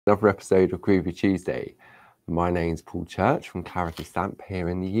Another episode of Groovi Tuesday. My name's Paul Church from Clarity Stamp here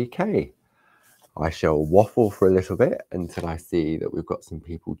in the UK. I shall waffle for a little bit until I see that we've got some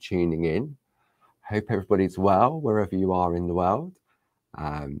people tuning in. Hope everybody's well wherever you are in the world.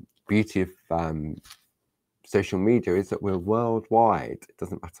 Beauty of social media is that we're worldwide. It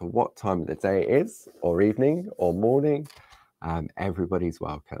doesn't matter what time of the day it is, or evening, or morning. Everybody's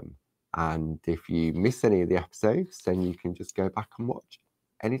welcome. And if you miss any of the episodes, then you can just go back and watch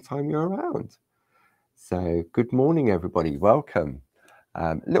anytime you're around. So good morning, everybody. Welcome.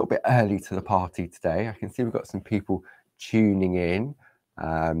 A little bit early to the party today. I can see we've got some people tuning in.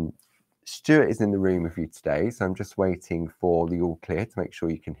 Stuart is in the room with you today, so I'm just waiting for the all clear to make sure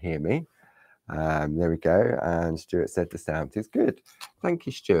you can hear me. There we go. And Stuart said the sound is good. Thank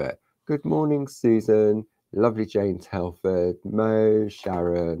you, Stuart. Good morning, Susan. Lovely Jane Telford, Mo,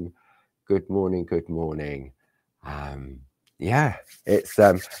 Sharon. Good morning, good morning. Yeah, it's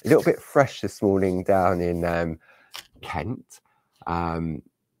a little bit fresh this morning down in Kent.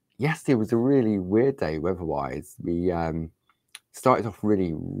 Yesterday was a really weird day weather-wise. We started off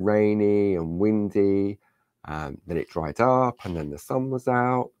really rainy and windy, then it dried up and then the sun was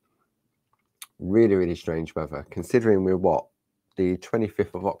out. Really, really strange weather, considering we're the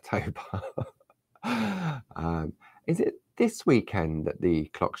 25th of October. Is it this weekend that the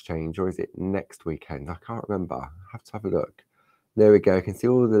clocks change, or is it next weekend? I can't remember. I have to have a look. There we go. I can see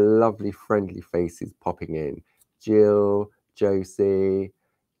all the lovely, friendly faces popping in. Jill, Josie,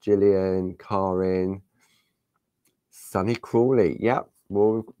 Gillian, Karin, Sunny Crawley. Yep,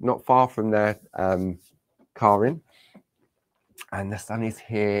 well, not far from there, Karin. And the sun is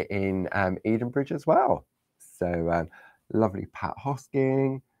here in Edenbridge as well. So lovely Pat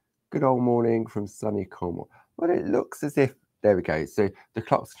Hosking. Good old morning from sunny Cornwall. Well, it looks as if, there we go. So the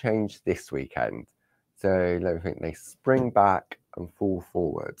clocks change this weekend. So let me think, they spring back and fall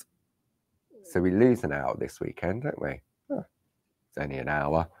forward. So we lose an hour this weekend, don't we? Oh, it's only an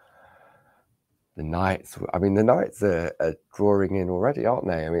hour. The nights are drawing in already, aren't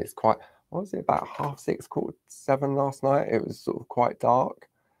they? I mean, it's quite, what was it, about 6:30, 7:15 last night? It was sort of quite dark.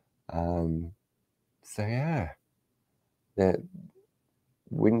 So yeah, the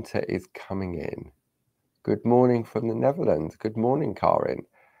winter is coming in. Good morning from the Netherlands. Good morning, Karin.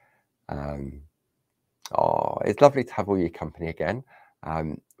 It's lovely to have all your company again.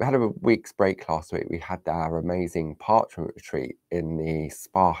 We had a week's break last week. We had our amazing parchment retreat in the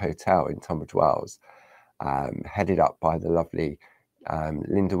Spa Hotel in Tunbridge Wells, headed up by the lovely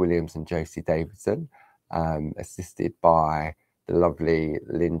Linda Williams and Josie Davidson, assisted by the lovely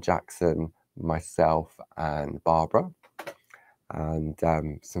Lynn Jackson, myself and Barbara, and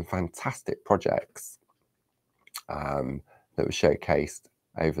some fantastic projects that were showcased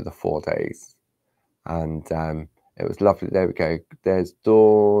over the 4 days. And it was lovely. There we go. There's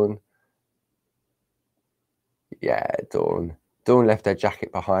Dawn. Yeah, Dawn. Dawn left her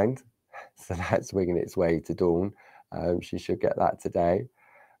jacket behind, so that's winging its way to Dawn. She should get that today.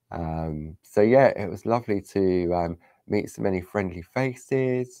 So yeah, it was lovely to meet so many friendly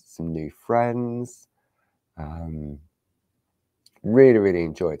faces, some new friends. Really, really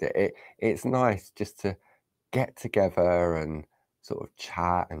enjoyed it. It's nice just to get together and sort of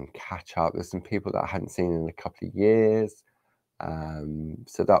chat and catch up. There's some people that I hadn't seen in a couple of years.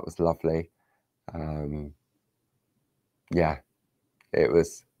 So that was lovely. Yeah, it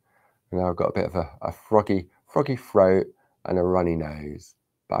was. Now I've got a bit of a froggy throat and a runny nose,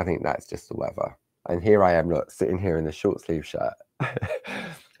 but I think that's just the weather. And here I am, look, sitting here in a short sleeve shirt.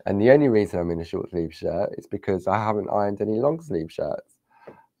 And the only reason I'm in a short sleeve shirt is because I haven't ironed any long sleeve shirts,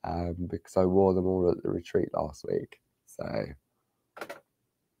 because I wore them all at the retreat last week. So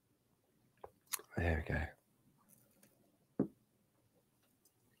there we go.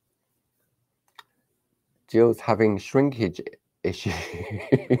 Jill's having shrinkage issues.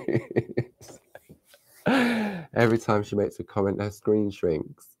 Every time she makes a comment, her screen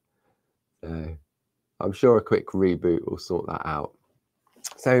shrinks. So I'm sure a quick reboot will sort that out.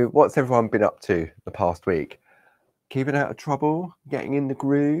 So what's everyone been up to the past week? Keeping out of trouble, getting in the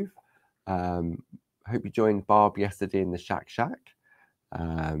groove. Hope you joined Barb yesterday in the Shack.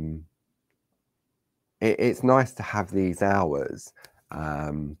 It's nice to have these hours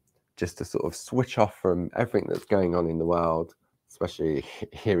just to sort of switch off from everything that's going on in the world, especially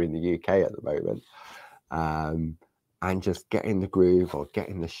here in the UK at the moment, and just get in the groove or get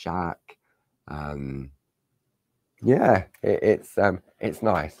in the Shack. Yeah, it's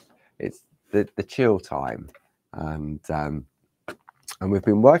nice. It's the chill time, and we've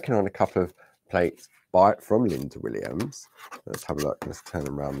been working on a couple of plates from Linda Williams. Let's have a look. Let's turn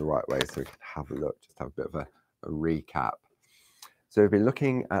them around the right way so we can have a look. Just have a bit of a recap. So we've been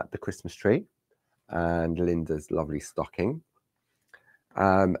looking at the Christmas tree and Linda's lovely stocking.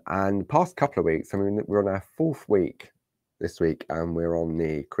 And past couple of weeks, I mean, we're on our 4th week this week, and we're on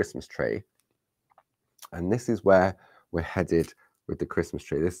the Christmas tree. And this is where we're headed with the Christmas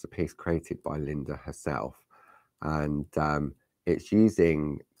tree. This is a piece created by Linda herself. And it's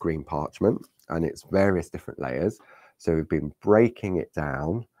using green parchment, and it's various different layers. So we've been breaking it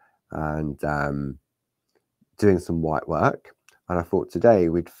down and doing some white work. And I thought today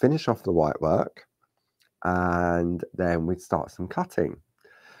we'd finish off the white work and then we'd start some cutting.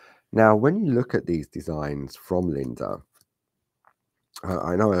 Now, when you look at these designs from Linda,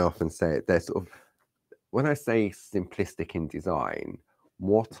 I know I often say it, they're sort of, when I say simplistic in design,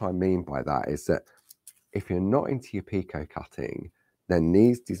 what I mean by that is that if you're not into your picot cutting, then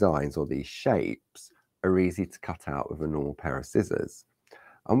these designs or these shapes are easy to cut out with a normal pair of scissors.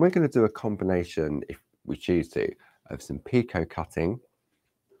 And we're going to do a combination, if we choose to, of some picot cutting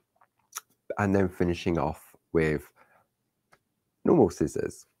and then finishing off with normal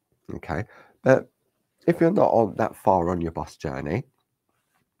scissors. Okay, but if you're not on that far on your bus journey,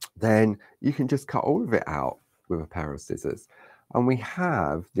 then you can just cut all of it out with a pair of scissors. And we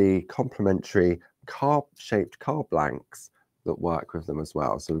have the complementary shaped card blanks that work with them as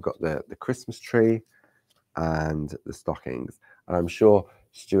well. So we've got the Christmas tree and the stockings, and I'm sure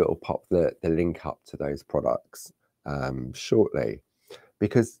Stuart will pop the link up to those products shortly,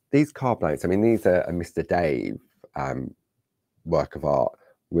 because these card blanks, I mean, these are a Mr. Dave work of art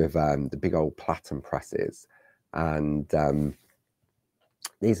with the big old platen presses, and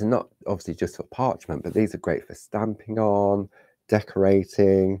these are not obviously just for parchment, but these are great for stamping on,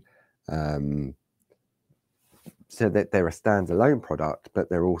 decorating, so that they're a standalone product, but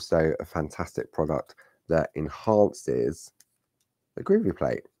they're also a fantastic product that enhances the Groovi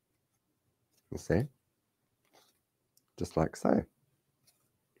plate. You see, just like so,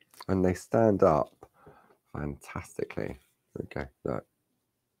 and they stand up fantastically. Okay, look,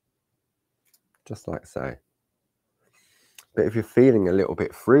 just like so. But if you're feeling a little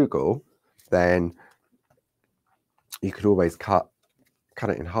bit frugal, then you could always cut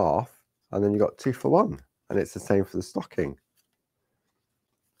it in half, and then you got 2 for 1, and it's the same for the stocking.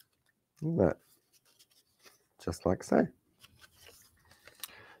 Isn't that? Just like so.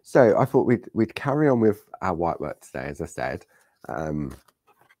 So I thought we'd carry on with our white work today, as I said, and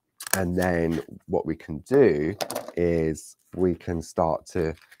then what we can do is we can start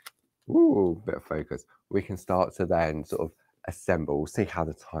to, bit of focus. We can start to then sort of assemble. We'll see how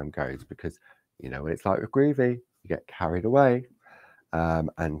the time goes, because you know what it's like with Groovi, you get carried away,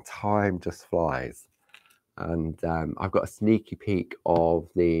 and time just flies. And I've got a sneaky peek of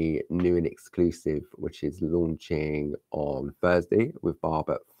the new and exclusive, which is launching on Thursday with Barb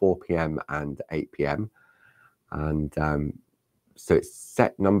at 4 p.m. and 8 p.m. And so it's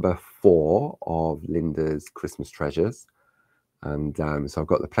set number 4 of Linda's Christmas Treasures. And so I've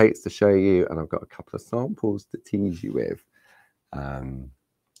got the plates to show you, and I've got a couple of samples to tease you with,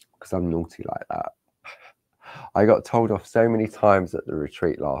 because I'm naughty like that. I got told off so many times at the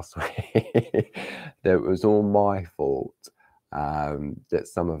retreat last week that it was all my fault, that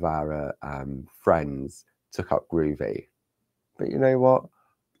some of our friends took up Groovi. But you know what?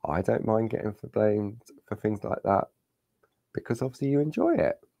 I don't mind getting blamed for things like that, because obviously you enjoy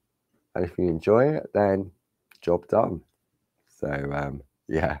it. And if you enjoy it, then job done. So,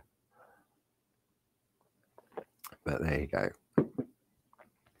 yeah. But there you go.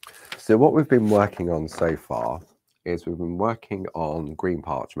 So what we've been working on so far is we've been working on green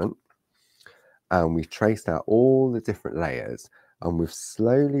parchment, and we've traced out all the different layers, and we've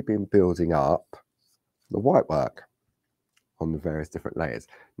slowly been building up the white work on the various different layers.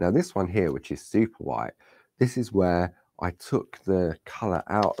 Now this one here, which is super white, this is where I took the colour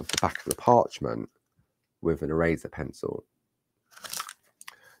out of the back of the parchment with an eraser pencil.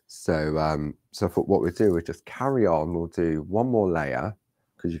 So, so I thought what we'll do, we'll just carry on. We'll do one more layer,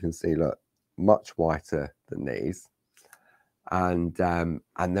 because you can see, look, much whiter than these. And then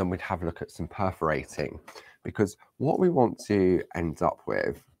we'd have a look at some perforating, because what we want to end up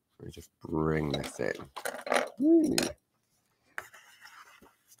with, let me just bring this in,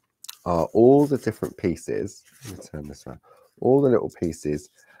 are all the different pieces. Let me turn this around. All the little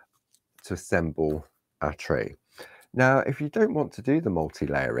pieces to assemble our tree. Now, if you don't want to do the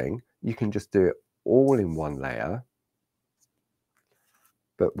multi-layering, you can just do it all in one layer.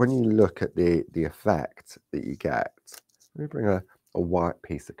 But when you look at the effect that you get, let me bring a white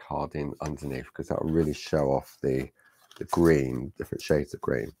piece of card in underneath, because that will really show off the green, different shades of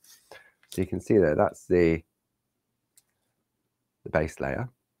green. So you can see there, that's the base layer.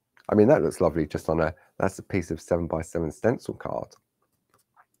 I mean, that looks lovely just on a That's a piece of 7x7 stencil card.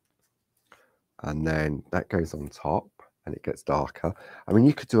 And then that goes on top and it gets darker. I mean,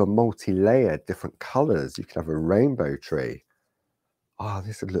 you could do a multi-layer, different colors. You could have a rainbow tree. Oh,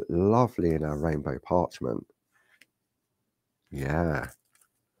 this would look lovely in our rainbow parchment. Yeah.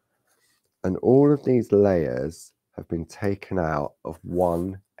 And all of these layers have been taken out of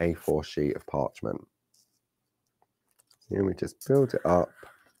one A4 sheet of parchment. Then we just build it up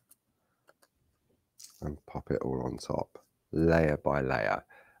and pop it all on top, layer by layer.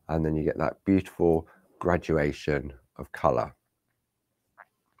 And then you get that beautiful graduation of colour.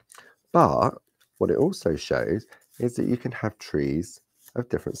 But what it also shows is that you can have trees of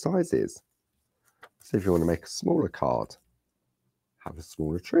different sizes. So if you want to make a smaller card, have a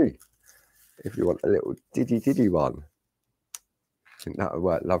smaller tree. If you want a little diddy one, I think that would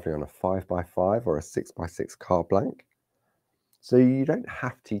work lovely on a 5x5 or a 6x6 card blank. So you don't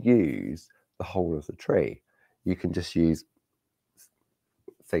have to use the whole of the tree. You can just use,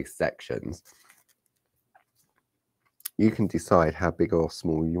 say, sections. You can decide how big or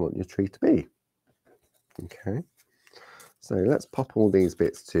small you want your tree to be. Okay, so let's pop all these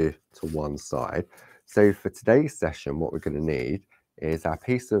bits to one side. So for today's session, what we're going to need is our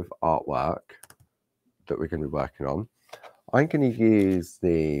piece of artwork that we're going to be working on. I'm going to use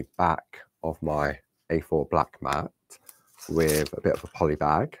the back of my A4 black mat with a bit of a poly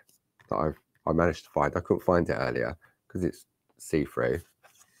bag that I managed to find. I couldn't find it earlier because it's see-through.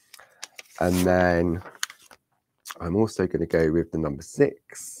 And then I'm also going to go with the number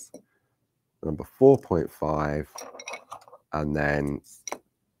 6, number 4.5, and then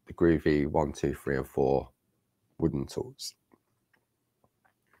the Groovi 1, 2, 3, and 4 wooden tools.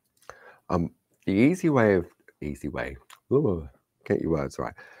 The easy way, ooh, get your words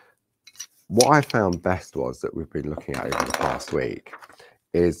right. What I found best was that we've been looking at over the past week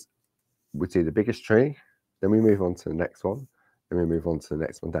is we do the biggest tree, then we move on to the next one, then we move on to the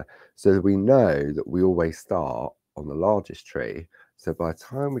next one there. So we know that we always start on the largest tree. So by the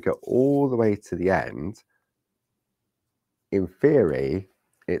time we go all the way to the end, in theory,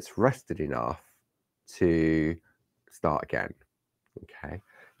 it's rested enough to start again. Okay.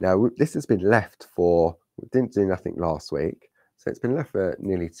 Now this has been left for, we didn't do nothing last week, so it's been left for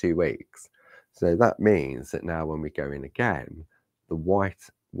nearly 2 weeks. So that means that now when we go in again, the white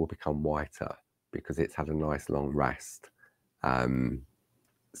will become whiter because it's had a nice long rest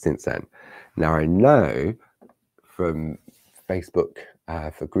since then. Now I know from Facebook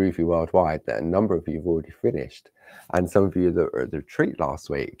for Groovi Worldwide that a number of you have already finished, and some of you that were at the retreat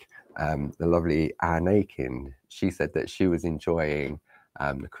last week, the lovely Anne Aiken, she said that she was enjoying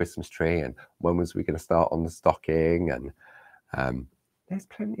the Christmas tree and when was we going to start on the stocking, and there's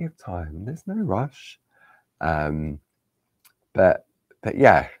plenty of time, there's no rush, but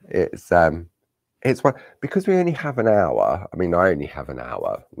yeah, it's one, because we only have an hour. I mean, I only have an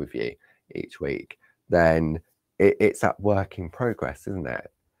hour with you each week, then it's that work in progress, isn't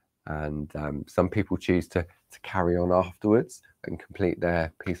it? And some people choose to carry on afterwards and complete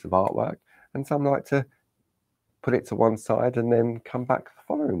their piece of artwork, and some like to put it to one side and then come back the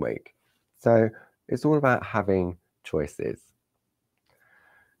following week. So it's all about having choices.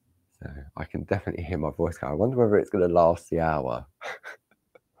 So I can definitely hear my voice go. I wonder whether it's going to last the hour.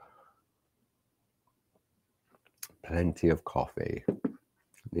 Plenty of coffee.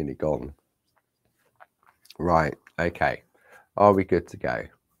 Nearly gone. Right, okay. Are we good to go?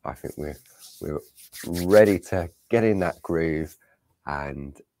 I think we're ready to get in that groove,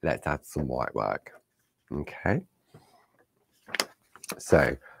 and let's add some white work. Okay.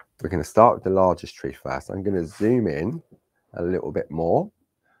 So we're going to start with the largest tree first. I'm going to zoom in a little bit more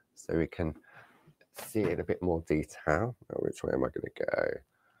so we can see it in a bit more detail. Which way am I going to go?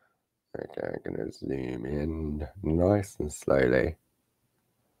 Okay, I'm going to zoom in nice and slowly.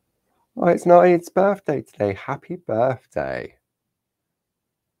 Oh, it's Nadine's birthday today. Happy birthday.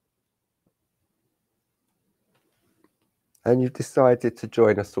 And you've decided to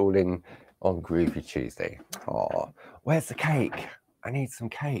join us all in on Groovy Tuesday. Oh, where's the cake? I need some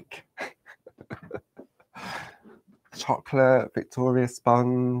cake. Chocolate, Victoria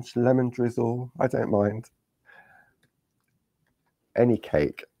sponge, lemon drizzle. I don't mind. Any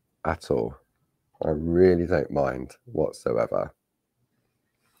cake at all. I really don't mind whatsoever.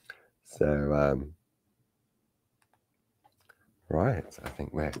 So, right, I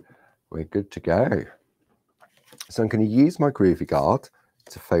think we're good to go. So I'm going to use my Groovy Guard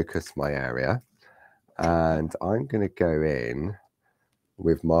to focus my area, and I'm going to go in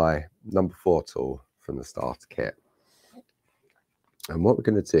with my number 4 tool from the starter kit. And what we're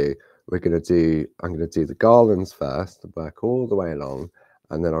going to do, I'm going to do the garlands first, work all the way along,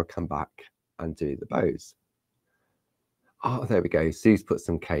 and then I'll come back and do the bows. Oh, there we go. Sue's put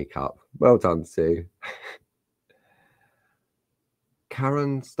some cake up. Well done, Sue.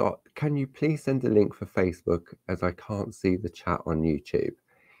 Karen, stop. Can you please send a link for Facebook as I can't see the chat on YouTube?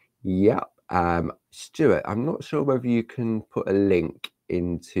 Yep. Stuart, I'm not sure whether you can put a link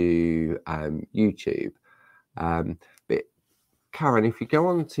into YouTube. But Karen, if you go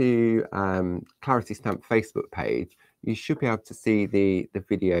on to Clarity Stamp Facebook page, you should be able to see the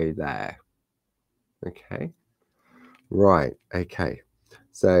video there. Okay. Right. Okay.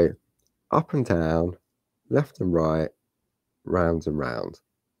 So up and down, left and right, round and round.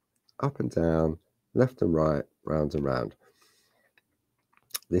 Up and down, left and right, round and round.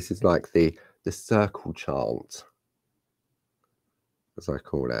 This is like the circle chant, as I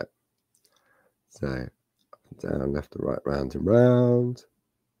call it. So up and down, left and right, round and round.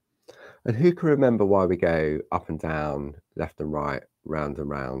 And who can remember why we go up and down, left and right, round and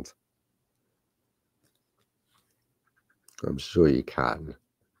round? I'm sure you can.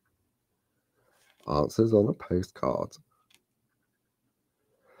 Answers on a postcard.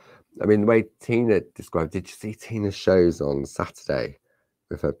 I mean, the way Tina described, did you see Tina's shows on Saturday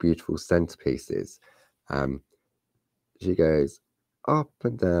with her beautiful centerpieces? She goes up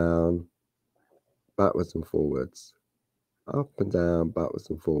and down, backwards and forwards, up and down, backwards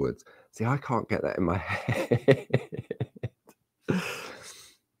and forwards. See, I can't get that in my head.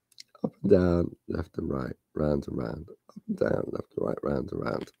 Up and down, left and right, round and round. Up and down, left and right, round and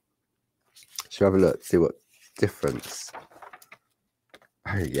round. Shall we have a look, see what difference?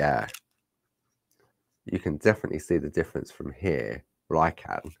 Oh, yeah. You can definitely see the difference from here. Well, I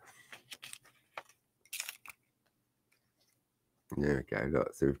can. There we go.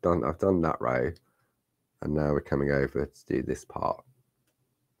 Look, so I've done that row, and now we're coming over to do this part.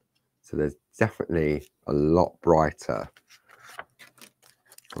 So there's definitely a lot brighter.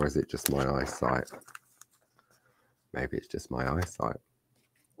 Or is it just my eyesight? Maybe it's just my eyesight.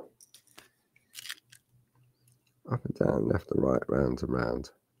 Up and down, left and right, round and round.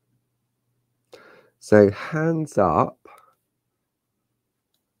 So hands up.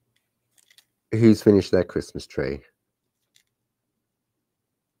 Who's finished their Christmas tree?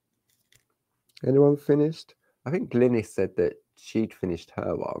 Anyone finished? I think Glynis said that she'd finished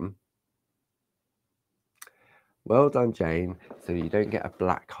her one. Well done, Jane. So you don't get a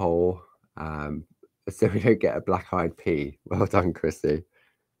black hole. So we don't get a black-eyed pea. Well done, Chrissy.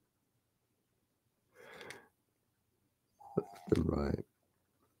 Left and right.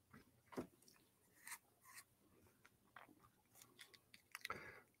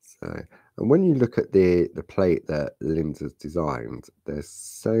 So, and when you look at the plate that Linda's designed, there's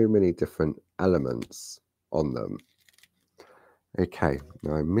so many different elements on them. Okay,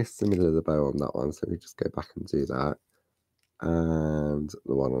 now I missed the middle of the bow on that one, so let me just go back and do that. And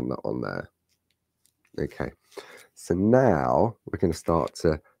the one on that one there. Okay, so now we're going to start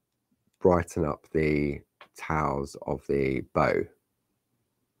to brighten up the tails of the bow.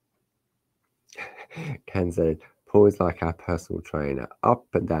 Ken said, Paul is like our personal trainer, up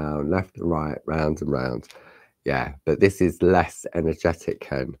and down, left and right, round and round. Yeah, but this is less energetic,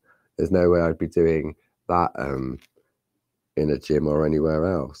 Ken. There's no way I'd be doing that in a gym or anywhere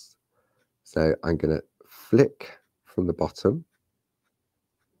else. So I'm going to flick from the bottom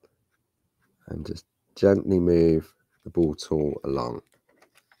and just gently move the ball tool along.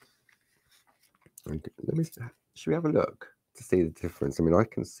 And should we have a look to see the difference? I mean, I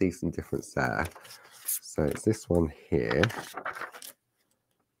can see some difference there. So it's this one here.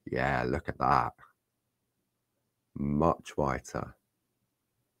 Yeah, look at that. Much whiter.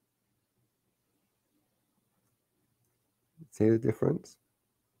 See the difference?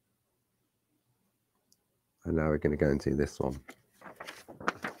 And now we're going to go into this one.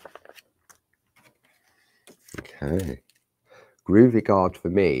 Okay. Groovi guard for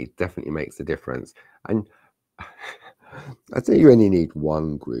me definitely makes a difference. And I'd say you only need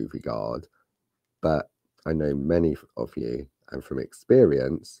one Groovi guard, but I know many of you, and from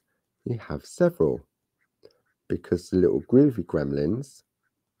experience, you have several. Because the little Groovi gremlins,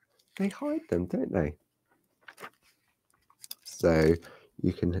 they hide them, don't they? So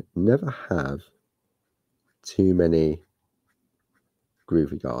you can never have too many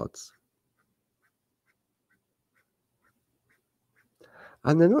Groovi guards.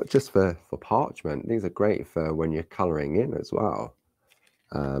 And they're not just for parchment. These are great for when you're colouring in as well.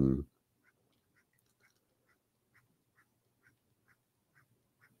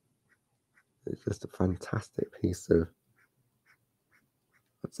 It's just a fantastic piece of,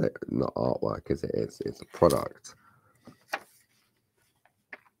 I'd say not artwork, is it? It's a product.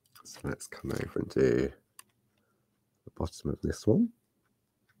 So let's come over and do the bottom of this one.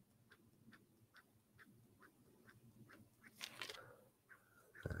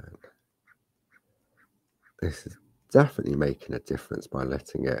 This is definitely making a difference by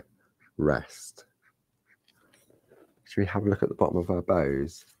letting it rest. Should we have a look at the bottom of our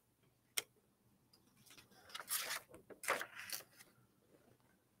bows?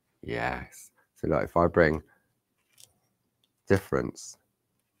 Yes. So like if I bring difference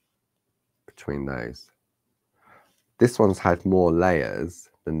between those, this one's had more layers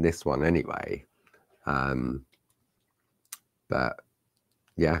than this one anyway. But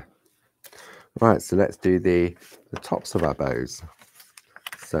yeah. Right, so let's do the tops of our bows.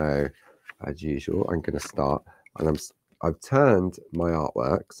 So as usual, I'm going to start, and I've turned my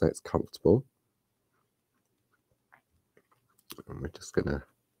artwork so it's comfortable. And we're just going to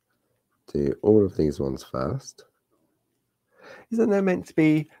do all of these ones first. Isn't there meant to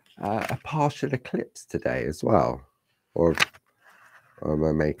be a partial eclipse today as well? Or am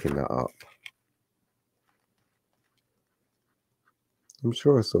I making that up? I'm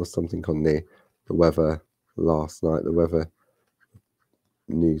sure I saw something on the weather last night. The weather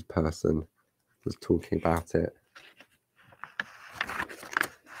news person was talking about it.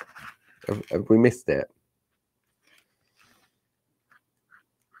 Have we missed it?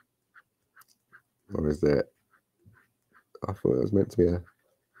 Or is it? I thought it was meant to be a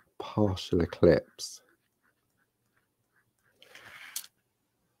partial eclipse.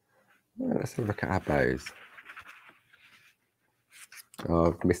 Yeah, let's have a look at our bows.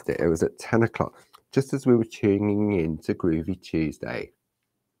 Oh, I've missed it. It was at 10 o'clock, just as we were tuning in to Groovy Tuesday.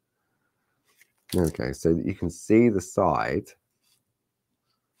 Okay, so that you can see the side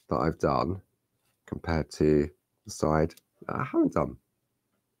that I've done compared to the side that I haven't done.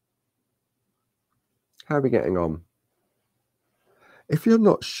 How are we getting on? If you're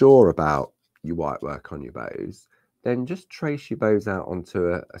not sure about your white work on your bows, then just trace your bows out onto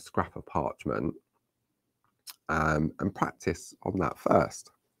a scrap of parchment and practice on that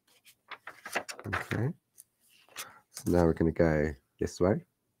first. Okay, so now we're going to go this way.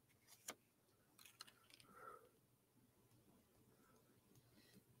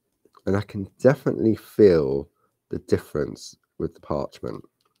 And I can definitely feel the difference with the parchment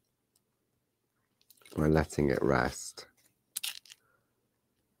by letting it rest.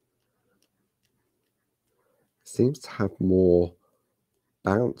 It seems to have more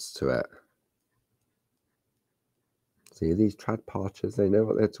bounce to it. See, these trad parchers, they know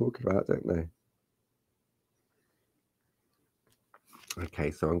what they're talking about, don't they? Okay,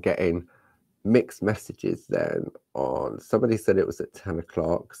 so I'm getting mixed messages then on, somebody said it was at 10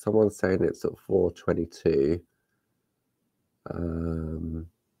 o'clock, someone's saying it's at 4:22.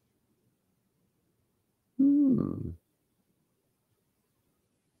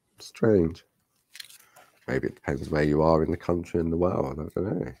 Strange. Maybe it depends where you are in the country and the world, I don't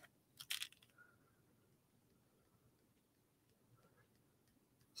know.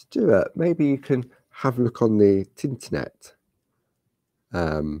 Stuart, maybe you can have a look on the internet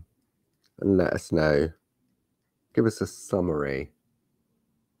and let us know. Give us a summary.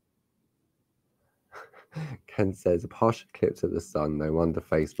 Ken says, a partial eclipse of the sun. No wonder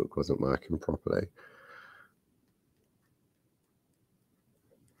Facebook wasn't working properly.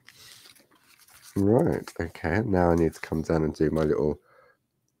 Right, okay. Now I need to come down and do my little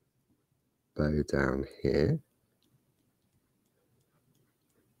bow down here.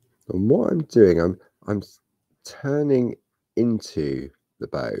 And what I'm doing, I'm turning into the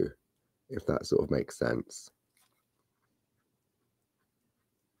bow, if that sort of makes sense.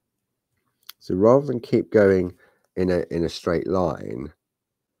 So rather than keep going in a straight line,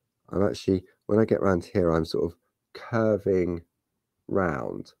 I'm actually, when I get around here, I'm sort of curving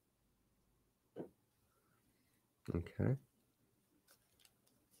round. Okay.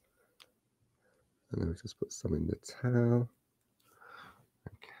 And then we just put some in the tail.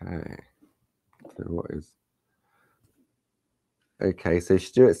 Okay. So what is... Okay, so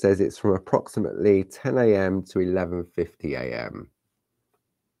Stuart says it's from approximately 10 a.m. to 11:50 a.m.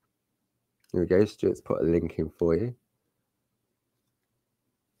 Here we go. Stuart's put a link in for you.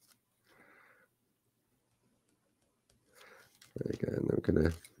 There we go. And then we're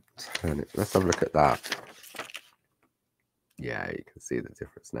going to turn it. Let's have a look at that. Yeah, you can see the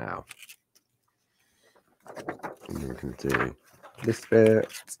difference now. And then we're going to do this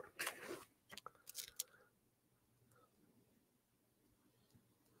bit.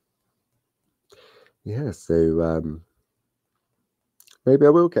 Yeah, so maybe I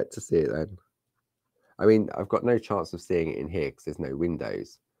will get to see it then. I mean, I've got no chance of seeing it in here because there's no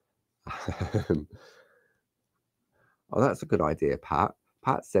windows. Oh, that's a good idea, Pat.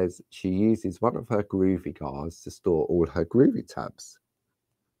 Pat says she uses one of her Groovi cards to store all her Groovi tabs.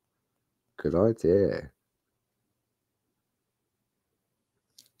 Good idea.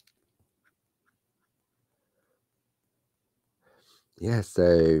 Yeah,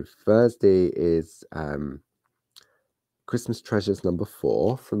 so Thursday is Christmas Treasures number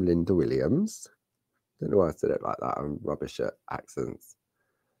 4 from Linda Williams. Don't know why I said it like that. I'm rubbish at accents.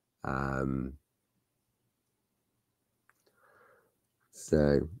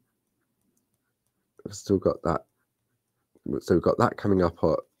 So we've still got that. So we've got that coming up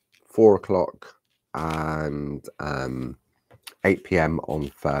at 4 o'clock and 8 p.m. on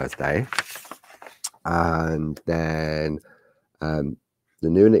Thursday. And then the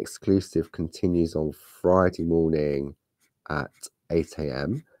new and exclusive continues on Friday morning at 8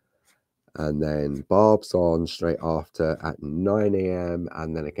 a.m. And then Barb's on straight after at 9 a.m.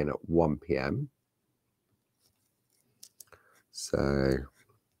 and then again at 1 p.m. So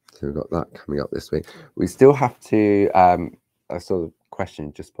we've got that coming up this week. We still have to, I saw the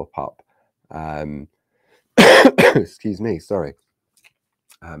question just pop up. Excuse me, sorry.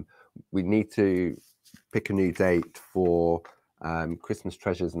 We need to pick a new date for Christmas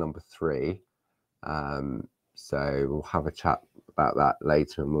Treasures number 3. So we'll have a chat about that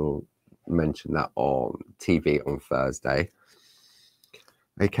later and we'll mention that on TV on Thursday.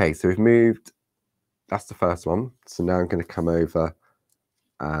 Okay, so we've moved, that's the first one. So now I'm going to come over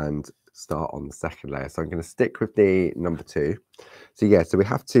and start on the second layer. So I'm going to stick with the number 2. So yeah, so we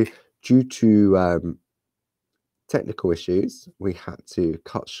have to, due to technical issues, we had to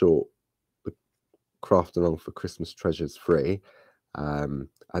cut short the craft along for Christmas Treasures 3. And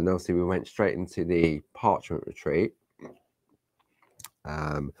obviously we went straight into the parchment retreat.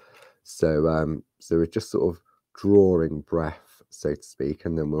 So we're just sort of drawing breath, so to speak,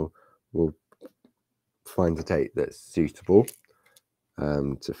 and then we'll find a date that's suitable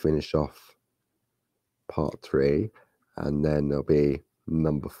to finish off part 3, and then there'll be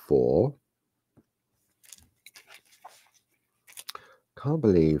number 4. Can't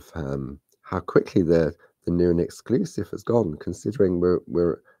believe how quickly the new and exclusive has gone, considering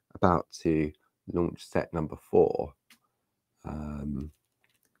we're about to launch set number 4.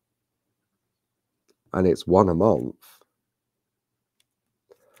 And it's 1 a month.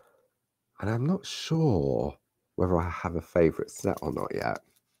 And I'm not sure whether I have a favourite set or not yet.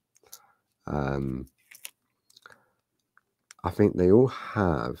 I think they all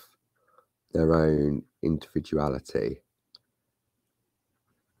have their own individuality.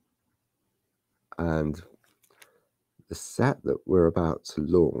 And the set that we're about to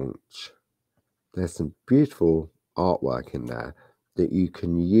launch, there's some beautiful artwork in there that you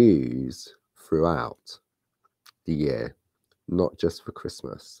can use throughout the year, not just for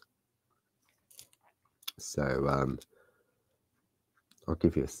Christmas. So I'll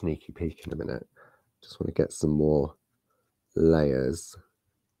give you a sneaky peek in a minute. Just want to get some more layers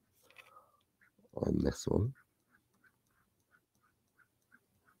on this one.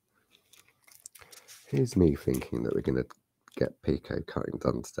 Here's me thinking that we're going to get picot cutting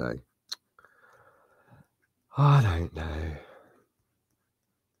done today. I don't know.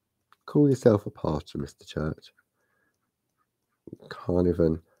 Call yourself a parter, Mr. Church. Can't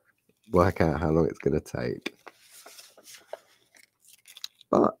even work out how long it's going to take.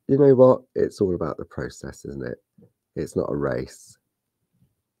 But you know what? It's all about the process, isn't it? It's not a race.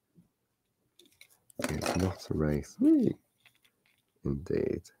 It's not a race.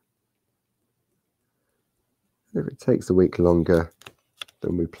 Indeed. If it takes a week longer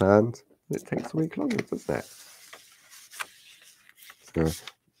than we planned, it takes a week longer, doesn't it? So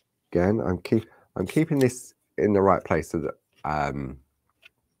again, I'm keeping this in the right place so that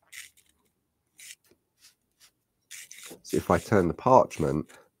so if I turn the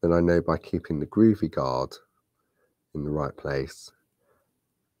parchment, then I know by keeping the Groovi guard in the right place,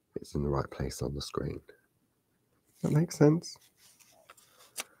 it's in the right place on the screen. That makes sense?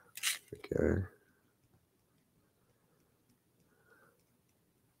 There we go.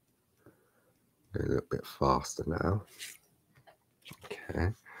 Go a little bit faster now.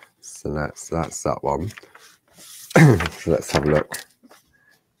 Okay, so that's that one. So let's have a look.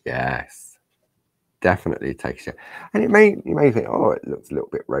 Yes, definitely texture. And you may think, oh, it looks a little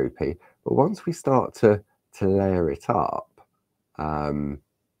bit ropey, but once we start to layer it up, it'll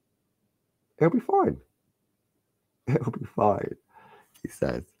be fine. It'll be fine, he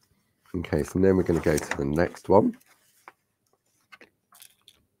says. Okay, so then we're going to go to the next one.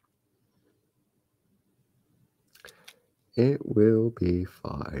 It will be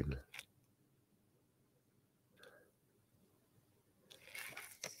fine.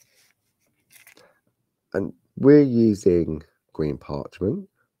 And we're using green parchment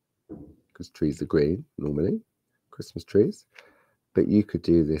because trees are green normally, Christmas trees. But you could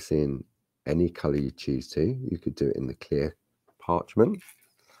do this in any colour you choose to. You could do it in the clear parchment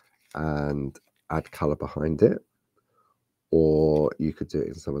and add colour behind it. or you could do it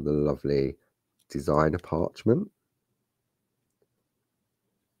in some of the lovely designer parchment,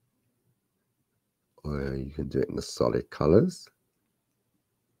 or you can do it in the solid colours,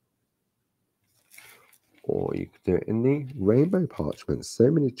 or you could do it in the rainbow parchment. So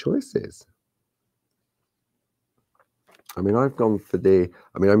many choices. I mean, I've gone for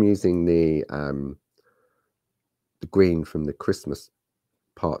I'm using the green from the Christmas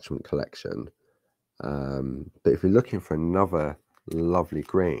parchment collection. But if you're looking for another lovely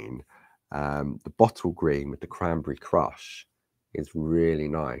green, the bottle green with the cranberry crush is really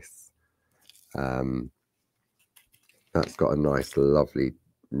nice. That's got a nice, lovely,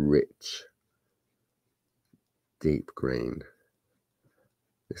 rich, deep green.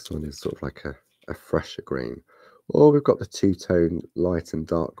 This one is sort of like a fresher green. Or we've got the two-tone light and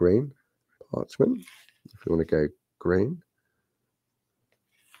dark green parchment, if you want to go green.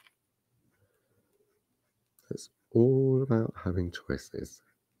 It's all about having choices.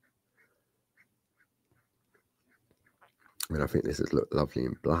 I mean, I think this has looked lovely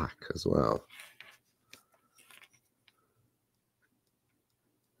in black as well.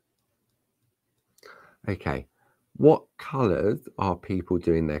 Okay, what colours are people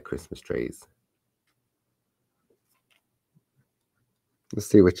doing their Christmas trees? Let's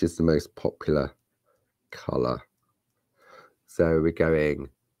see which is the most popular colour. So are we going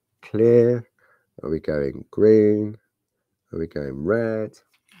clear? Are we going green? Are we going red?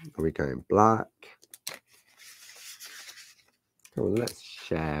 Are we going black? Come on, let's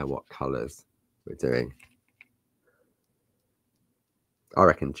share what colours we're doing. I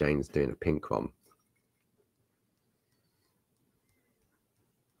reckon Jane's doing a pink one.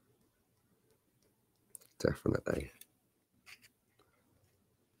 Definitely.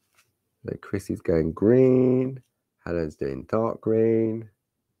 So Chrissy's going green. Helen's doing dark green.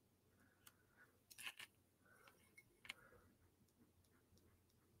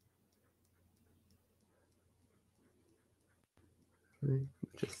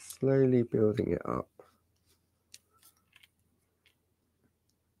 Just slowly building it up.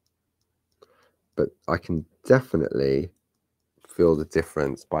 But I can definitely feel the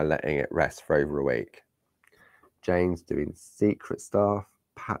difference by letting it rest for over a week. Jane's doing secret stuff.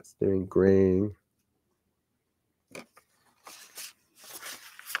 Pat's doing green.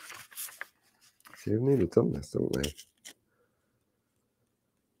 See, we've nearly done this, haven't we?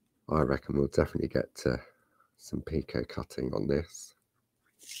 I reckon we'll definitely get to some pico cutting on this.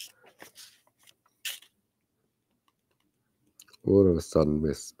 All of a sudden,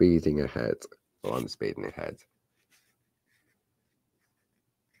 we're speeding ahead. Well, I'm speeding ahead.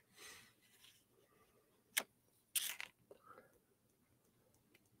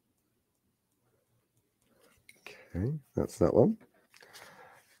 Okay, that's that one.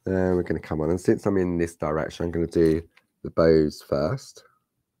 Then we're going to come on, and since I'm in this direction, I'm going to do the bows first.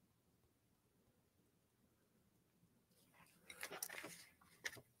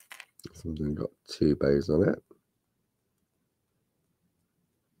 So I've got 2 bows on it.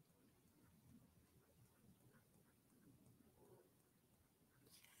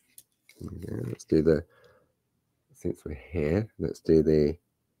 Okay, let's do the, since we're here, let's do the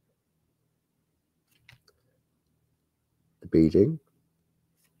beading.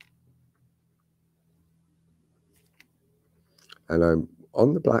 And I'm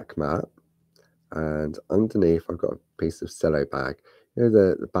on the black mat, and underneath I've got a piece of cello bag. You know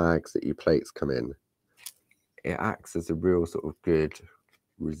the bags that your plates come in? It acts as a real sort of good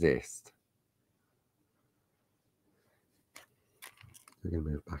resist. We're going to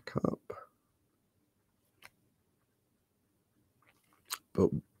move back up. But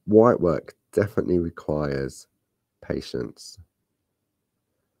white work definitely requires patience.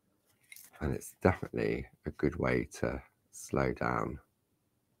 And it's definitely a good way to slow down.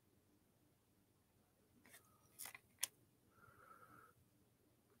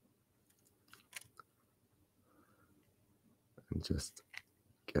 And just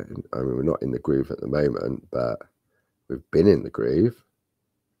getting, I mean, we're not in the groove at the moment, but we've been in the groove.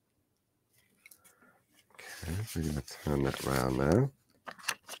 Okay, we're going to turn that around now.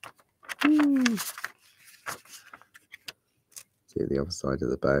 See the other side of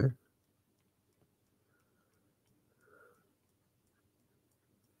the bow.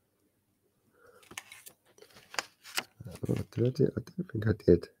 Oh, did I do it? I don't think I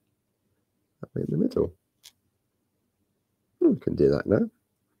did. That way in the middle. We can do that now.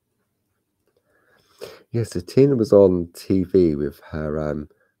 Yes, so Tina was on TV with her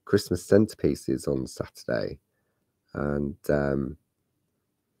Christmas centerpieces on Saturday. And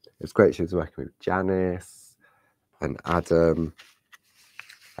it's great. She was working with Janice and Adam.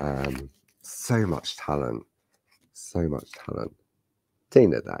 So much talent. so much talent.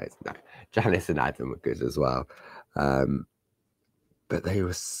 Tina, that is, no. Janice and Adam were good as well. But they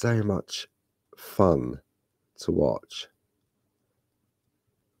were so much fun to watch.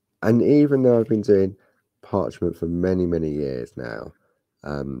 And even though I've been doing parchment for many, many years now,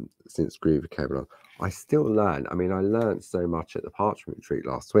 since Groovi came along, I still learn. I mean, I learned so much at the parchment retreat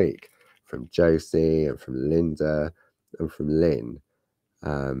last week from Josie and from Linda and from Lynn.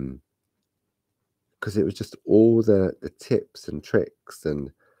 Because it was just all the tips and tricks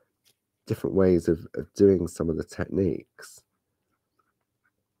and different ways of doing some of the techniques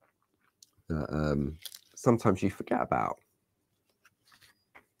that sometimes you forget about.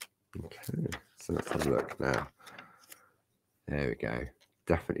 Okay, so let's have a look now. There we go.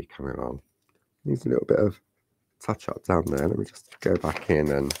 Definitely coming on. Needs a little bit of touch up down there. Let me just go back in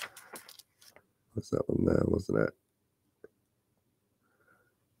and was that one there, wasn't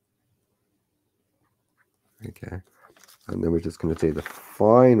it? Okay. And then we're just going to do the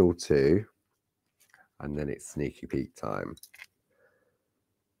final two, and then it's sneaky peek time.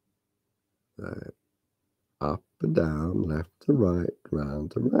 So up and down, left to right,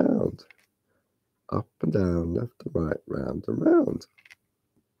 round and round. Up and down, left to right, round and round.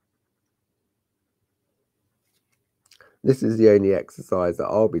 This is the only exercise that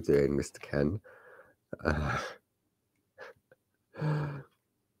I'll be doing, Mr. Ken. I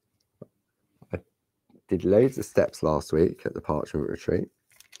did loads of steps last week at the parchment retreat.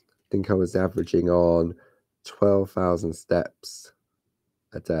 I think I was averaging on 12,000 steps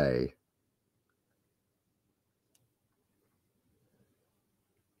a day.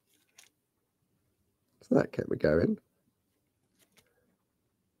 So that kept me going.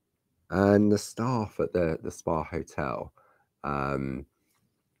 And the staff at the spa hotel, they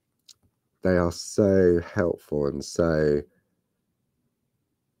are so helpful and so,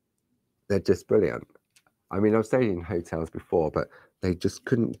 they're just brilliant. I mean, I've stayed in hotels before, but they just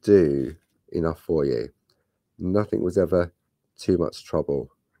couldn't do enough for you. Nothing was ever too much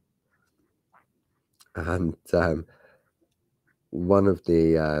trouble. And one of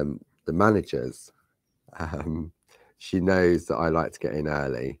the managers, she knows that I like to get in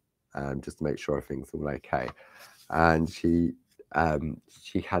early, just to make sure everything's all okay. And she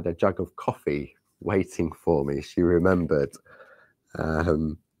had a jug of coffee waiting for me. She remembered,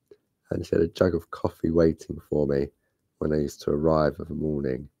 and she had a jug of coffee waiting for me when I used to arrive of a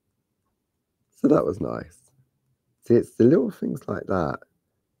morning. So that was nice. See, it's the little things like that.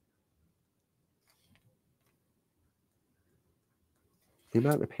 The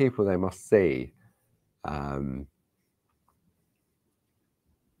amount of people they must see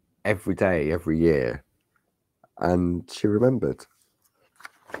every day, every year. And she remembered.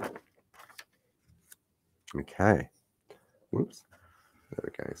 Okay. Whoops. There we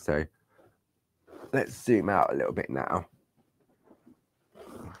go. So let's zoom out a little bit now.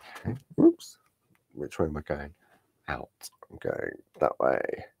 Okay. Whoops. Which way am I going? Out. I'm going that way.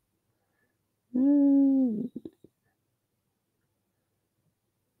 There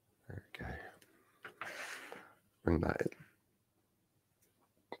we go. Bring that in.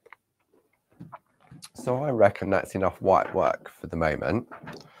 So I reckon that's enough white work for the moment.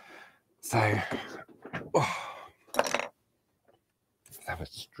 So let's have a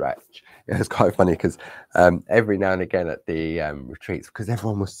stretch. Yeah, it's quite funny because every now and again at the retreats, because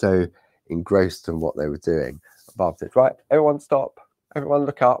everyone was so engrossed in what they were doing, Barb said, right, everyone stop, everyone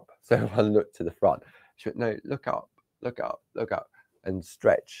look up. So everyone looked to the front. She went, no, look up, look up, look up, and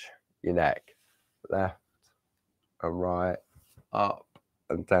stretch your neck, left and right, up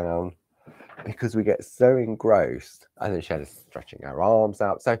and down, because we get so engrossed. And then she had us stretching our arms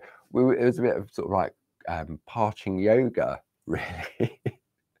out. So it was a bit of sort of like parching yoga, really.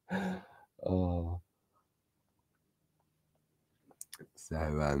 Oh.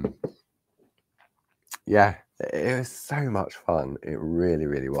 So yeah, it was so much fun. It really,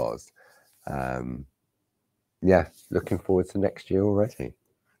 really was. Yeah, looking forward to next year already.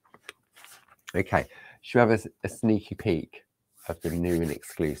 Okay, should we have a sneaky peek of the new and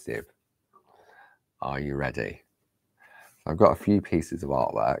exclusive? Are you ready? I've got a few pieces of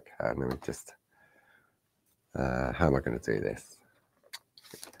artwork, and let me just, how am I going to do this?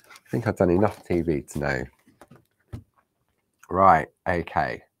 I think I've done enough TV to know. Right,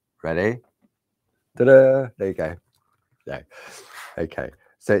 okay, ready? Ta-da! There you go. Yeah, okay.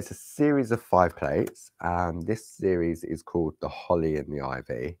 So it's a series of 5 plates. This series is called The Holly and the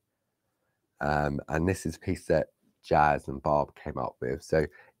Ivy. And this is a piece that Jazz and Barb came up with. So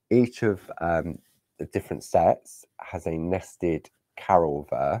each of the different sets has a nested carol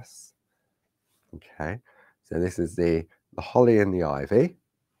verse. Okay, so this is the Holly and the Ivy.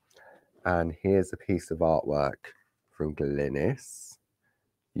 And here's a piece of artwork from Glynis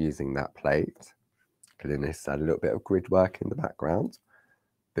using that plate. Glynis had a little bit of grid work in the background,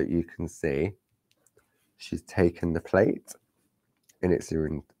 but you can see she's taken the plate in its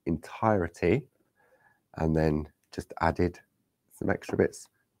entirety and then just added some extra bits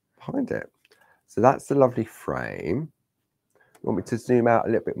behind it. So that's the lovely frame. You want me to zoom out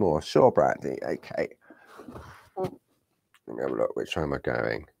a little bit more? Sure, Brandy. Okay. Let me have a look. Which way am I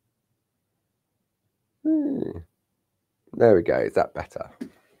going? There we go. Is that better?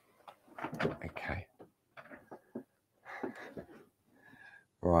 Okay.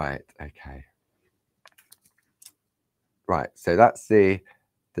 Right. Okay. Right. So that's the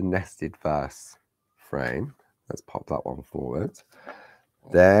nested verse frame. Let's pop that one forward.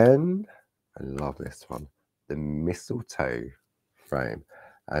 Then, I love this one, the mistletoe frame.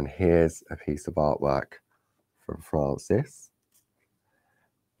 And here's a piece of artwork from Frances.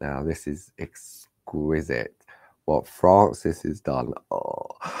 Now, this is exquisite. What Frances has done,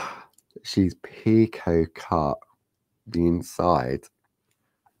 she's picot cut the inside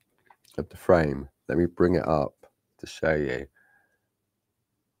of the frame. Let me bring it up to show you.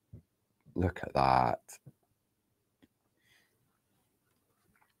 Look at that.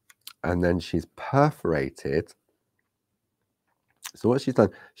 And then she's perforated. So what she's done,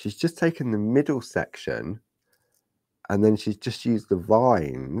 she's just taken the middle section and then she's just used the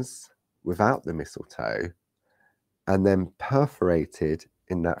vines without the mistletoe and then perforated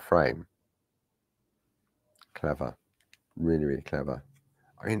in that frame. Clever. Really, really clever.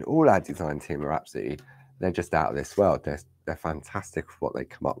 I mean, all our design team are absolutely, they're just out of this world. They're fantastic for what they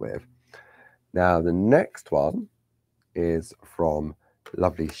come up with. Now, the next one is from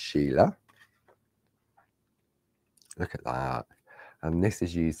lovely Sheila. Look at that. And this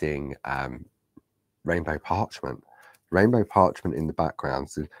is using rainbow parchment. Rainbow parchment in the background.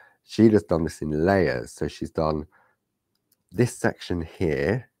 So Sheila's done this in layers. So she's done this section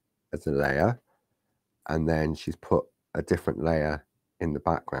here as a layer, and then she's put a different layer in the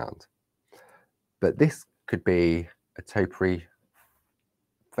background. But this could be a topiary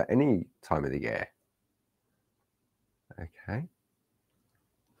for any time of the year. Okay.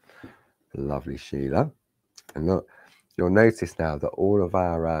 Lovely, Sheila. And look, you'll notice now that all of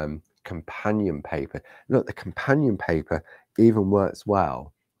our companion paper, look, the companion paper even works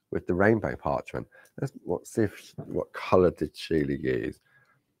well with the rainbow parchment. Let's see what colour did Sheila use.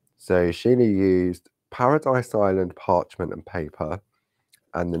 So Sheila used Paradise Island parchment and paper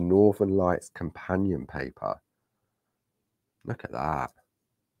and the Northern Lights companion paper. Look at that.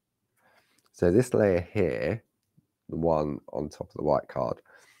 So this layer here, the one on top of the white card,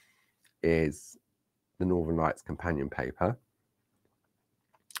 is the Northern Lights companion paper,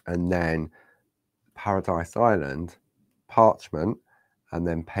 and then Paradise Island parchment, and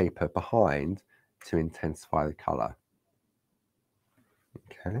then paper behind to intensify the colour.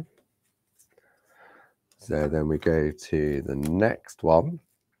 Okay. So then we go to the next one.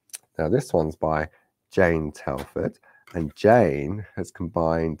 Now this one's by Jane Telford, and Jane has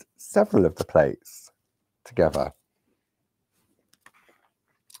combined several of the plates together.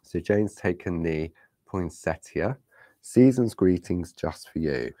 So Jane's taken the poinsettia, Season's Greetings Just For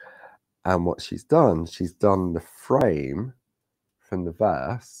You. And what she's done the frame from the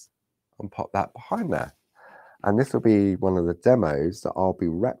verse and pop that behind there. And this will be one of the demos that I'll be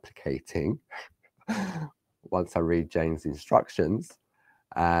replicating once I read Jane's instructions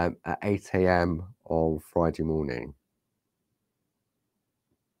at 8 AM on Friday morning.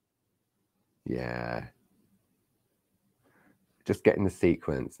 Yeah. Just getting the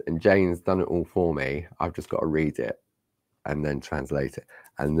sequence, and Jane's done it all for me. I've just got to read it and then translate it,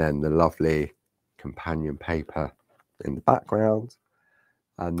 and then the lovely companion paper in the background,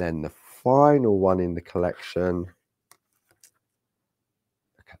 and then the final one in the collection.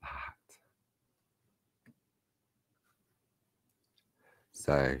 Look at that.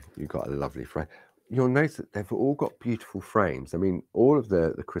 So you've got a lovely frame. You'll notice that they've all got beautiful frames. I mean, all of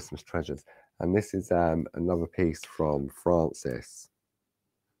the Christmas treasures. And this is another piece from Frances.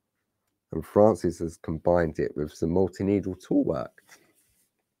 And Frances has combined it with some multi-needle tool work.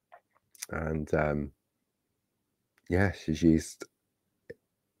 And yeah, she's used,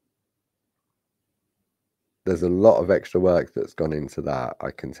 there's a lot of extra work that's gone into that,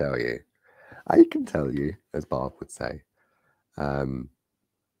 I can tell you. I can tell you, as Barb would say.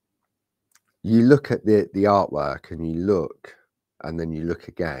 You look at the artwork and you look, and then you look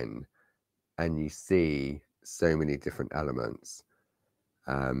again, and you see so many different elements.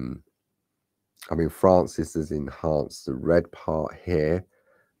 I mean, Frances has enhanced the red part here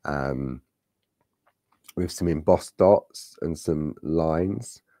with some embossed dots and some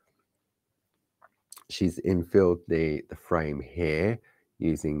lines. she's infilled the frame here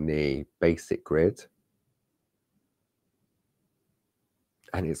using the basic grid,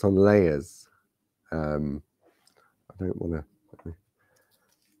 and it's on layers. I don't want to.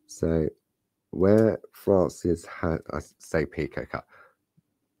 So where Francis had, I say Pico cut.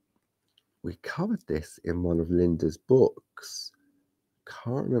 We covered this in one of Linda's books.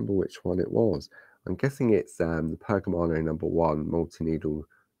 Can't remember which one it was. I'm guessing it's the Pergamano #1 multi-needle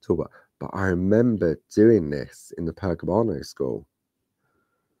toolbar. But I remember doing this in the Pergamano school.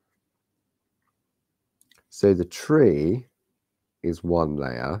 So the tree is one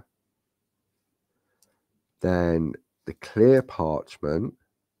layer. Then the clear parchment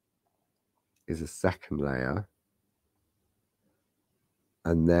is a second layer.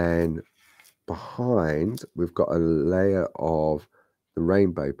 And then behind, we've got a layer of the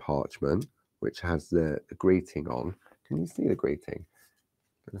rainbow parchment, which has the greeting on. Can you see the greeting?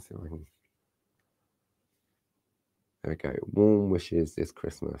 Let's see if I can. There we go. Warm wishes this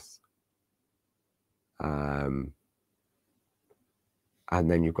Christmas. And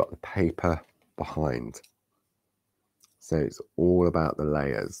then you've got the paper behind. So it's all about the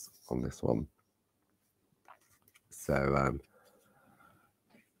layers on this one. So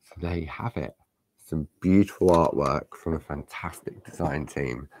there you have it. Some beautiful artwork from a fantastic design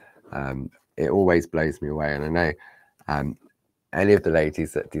team. It always blows me away. And I know any of the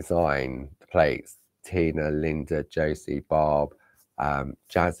ladies that design the plates, Tina, Linda, Josie, Barb,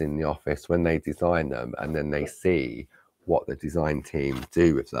 Jazz in the office, when they design them and then they see what the design team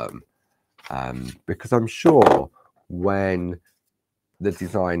do with them. Because I'm sure when the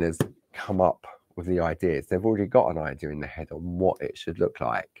designers come up with the ideas, they've already got an idea in their head on what it should look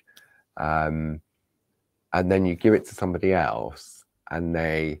like. And then you give it to somebody else and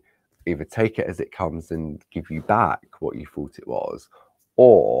they either take it as it comes and give you back what you thought it was,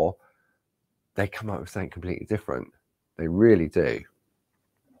 or they come up with something completely different. They really do.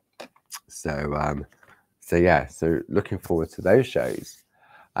 So yeah, so looking forward to those shows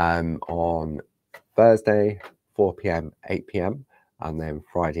on Thursday, 4 p.m, 8 p.m, and then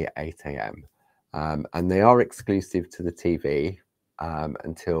Friday at 8 a.m. And they are exclusive to the TV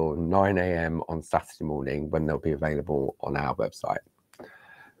until 9 a.m. on Saturday morning, when they'll be available on our website.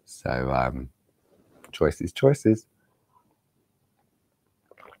 So choices.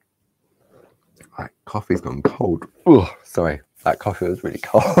 Right, coffee's gone cold. Oh, sorry, that coffee was really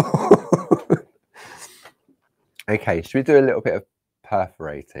cold. Okay, should we do a little bit of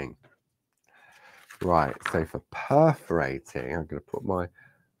perforating? Right, so for perforating, I'm going to put my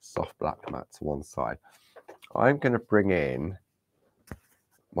soft black mat to one side. I'm going to bring in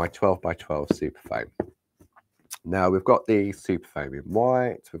my 12x12 super foam. Now we've got the super foam in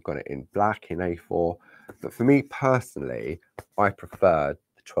white, we've got it in black, in A4, but for me personally, I prefer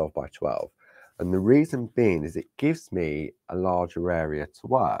the 12x12. And the reason being is it gives me a larger area to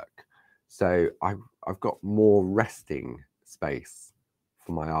work. So I've got more resting space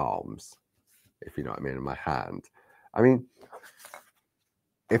for my arms, if you know what I mean, in my hand. I mean,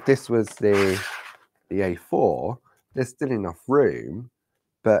 if this was the A4, there's still enough room,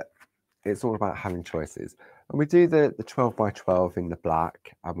 but it's all about having choices. And we do the 12x12 in the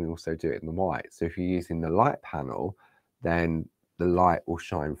black, and we also do it in the white. So if you're using the light panel, then the light will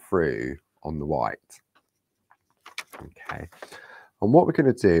shine through on the white. Okay. And what we're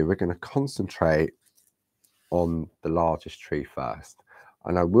going to do, we're going to concentrate on the largest tree first.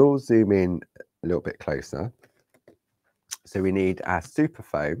 And I will zoom in a little bit closer. So we need our super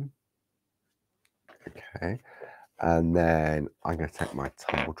foam. Okay. And then I'm going to take my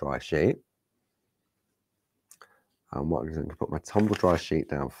tumble dry sheet. And what I'm going to put my tumble dry sheet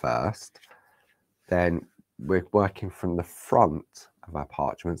down first. Then we're working from the front of our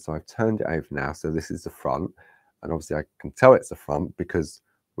parchment. So I've turned it over now. So this is the front. And obviously I can tell it's the front because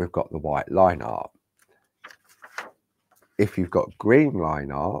we've got the white line art. If you've got green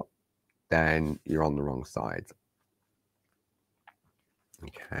line art, then you're on the wrong side.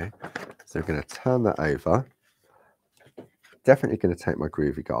 Okay, so we're going to turn that over. Definitely going to take my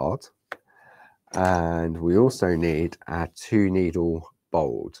Groovi guard. And we also need our 2-needle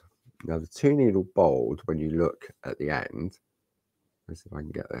bold. Now the 2-needle bold, when you look at the end, let's see if I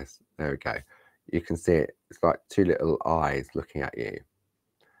can get this. There we go. You can see it. It's like 2 little eyes looking at you.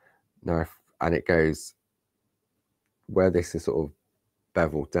 Now, and it goes where this is sort of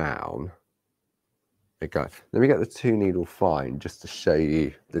beveled down. There we go. Let me get the 2-needle fine just to show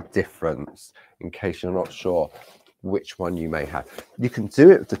you the difference in case you're not sure which one you may have. You can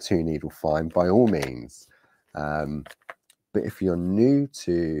do it with the 2-needle fine by all means. But if you're new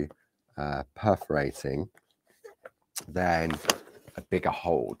to perforating, then a bigger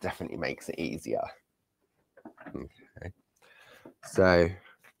hole definitely makes it easier. Okay, so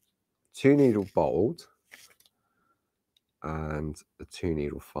 2-needle bold and the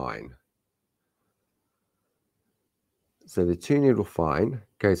 2-needle fine. So the 2-needle fine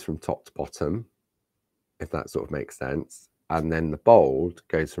goes from top to bottom, if that sort of makes sense, and then the bold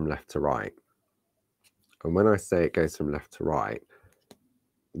goes from left to right. And when I say it goes from left to right,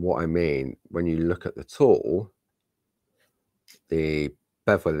 what I mean, when you look at the tool, the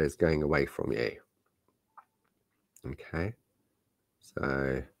bevel is going away from you. Okay,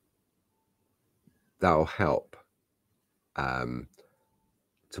 so that will help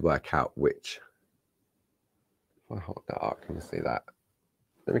to work out which. If I hold that up, can you see that?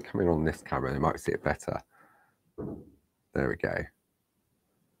 Let me come in on this camera, you might see it better. There we go.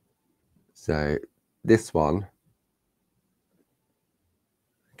 So this one,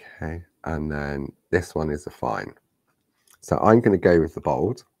 okay, and then this one is a fine. So I'm going to go with the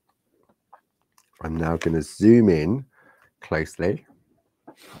bold. I'm now going to zoom in closely.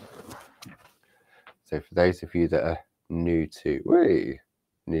 So for those of you that are new to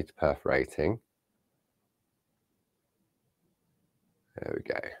perforating, there we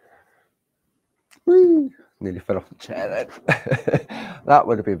go. Whee! Nearly fell off the chair then. That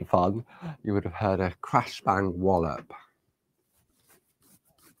would have been fun. You would have heard a crash bang wallop.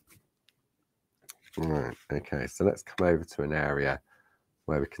 Right, okay, so let's come over to an area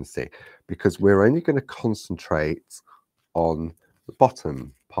where we can see, because we're only going to concentrate on the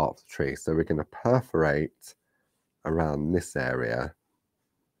bottom part of the tree. So we're going to perforate around this area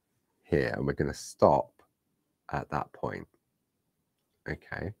here, and we're going to stop at that point.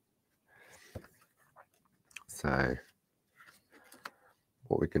 Okay. So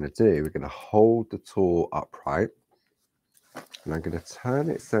what we're going to do, we're going to hold the tool upright, and I'm going to turn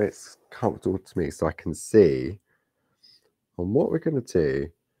it so it's comfortable to me so I can see. And what we're going to do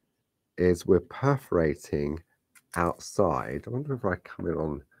is we're perforating outside. I wonder if I come in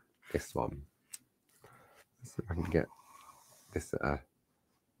on this one. Let's see if I can get this at a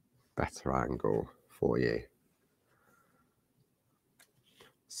better angle for you.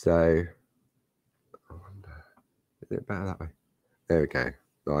 So, I wonder, is it better that way? There we go.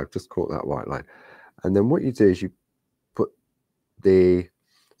 No, I've just caught that white line. And then what you do is you put the,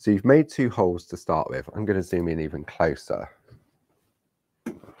 so you've made 2 holes to start with. I'm going to zoom in even closer.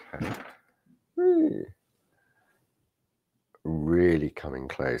 Okay. Really coming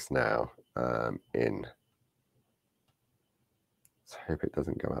close now in. Let's hope it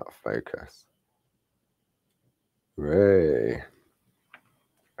doesn't go out of focus. Right.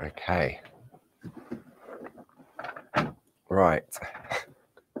 Okay. Right.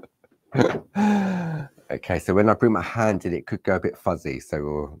 Okay, so when I bring my hand in, it could go a bit fuzzy,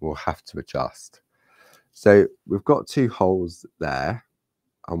 so we'll have to adjust. So we've got 2 holes there,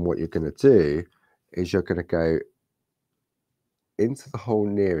 and what you're going to do is you're going to go into the hole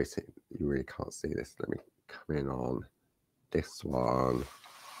nearest it. You really can't see this. Let me come in on this one.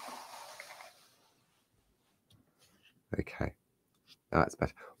 Okay, that's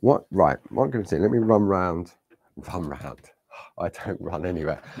better. What I'm going to do, let me run round. I don't run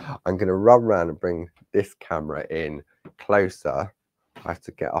anywhere. I'm going to run around and bring this camera in closer. I have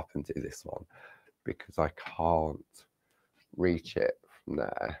to get up and do this one because I can't reach it from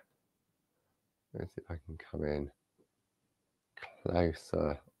there. Let's see if I can come in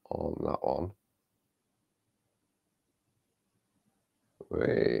closer on that one.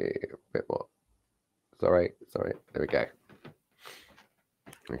 Wait, a bit more. Sorry. There we go.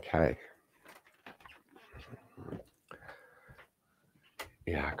 Okay.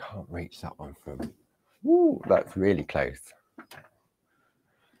 Yeah, I can't reach that one from. Woo, that's really close.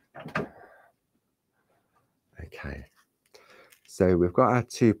 Okay. So we've got our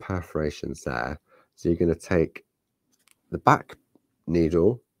 2 perforations there. So you're going to take the back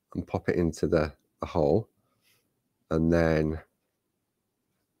needle and pop it into the hole, and then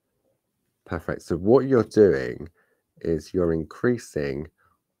perfect. So what you're doing is you're increasing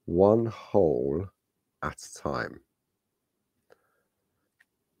 1 hole at a time,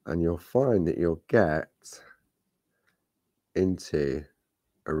 and you'll find that you'll get into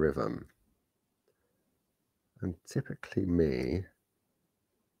a rhythm. And typically me,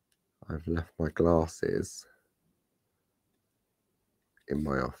 I've left my glasses in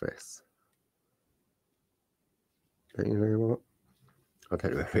my office. But you know what? I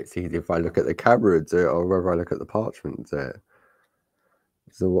don't know if it's easy if I look at the camera and do it, or whether I look at the parchment and do it.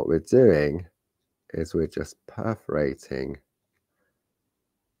 So what we're doing is we're just perforating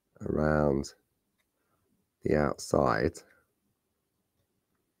around the outside,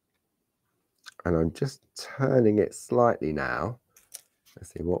 and I'm just turning it slightly now.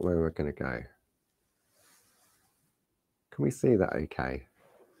 Let's see what way we're going to go. Can we see that okay?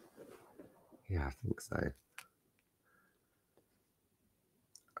 Yeah, I think so.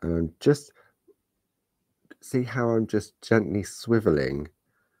 And just see how I'm just gently swiveling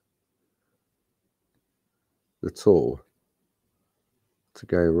the tool to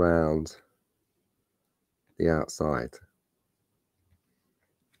go round the outside.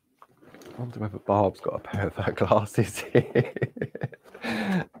 I wonder whether Barb's got a pair of her glasses here.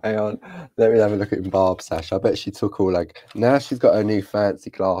 Hang on, let me have a look at Barb's sash. I bet she took all, like, now she's got her new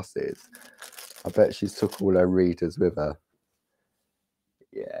fancy glasses. I bet she's took all her readers with her.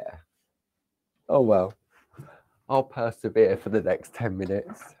 Yeah. Oh well, I'll persevere for the next 10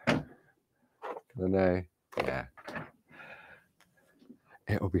 minutes. I know, yeah.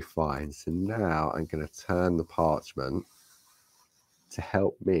 It'll be fine. So now I'm going to turn the parchment to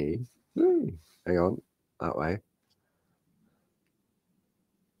help me. Hang on, that way.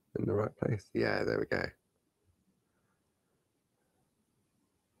 In the right place? Yeah, there we go.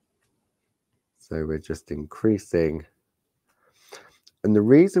 So we're just increasing. And the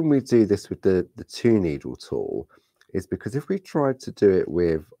reason we do this with the 2-needle tool is because if we tried to do it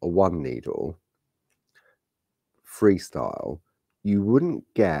with a 1-needle freestyle, you wouldn't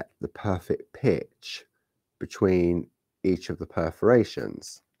get the perfect pitch between each of the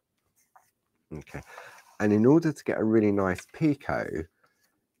perforations. Okay. And in order to get a really nice picot,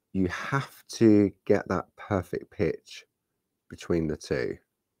 you have to get that perfect pitch between the two.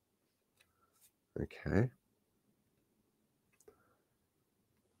 Okay.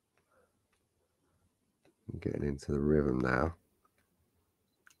 I'm getting into the rhythm now.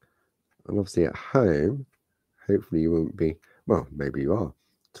 And obviously at home, hopefully you won't be, well, maybe you are,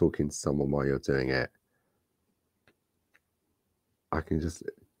 talking to someone while you're doing it. I can just,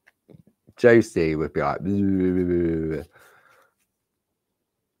 Josie would be like,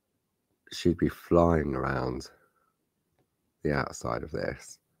 she'd be flying around the outside of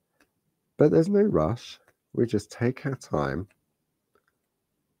this. But there's no rush. We just take our time.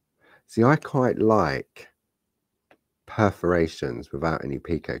 See, I quite like perforations without any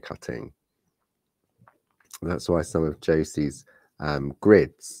picot cutting. That's why some of Josie's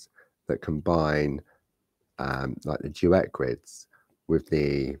grids that combine like the duet grids with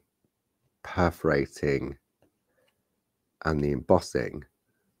the perforating and the embossing,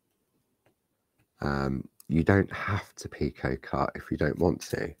 you don't have to picot cut if you don't want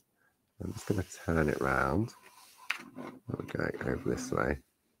to. I'm just going to turn it round. We're going over this way.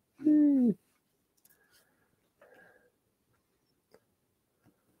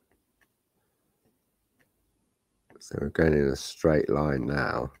 So we're going in a straight line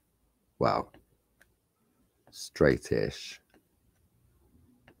now. Well, straightish.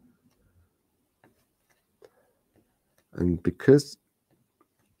 And because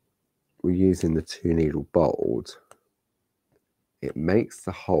we're using the 2-needle bold, it makes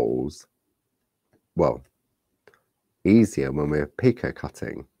the holes, well, easier when we're picot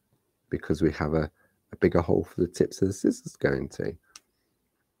cutting because we have a bigger hole for the tips of the scissors going to.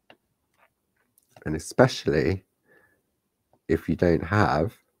 And especially if you don't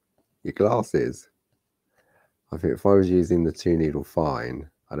have your glasses. I think if I was using the 2-needle fine,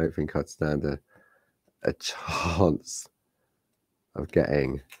 I don't think I'd stand a chance of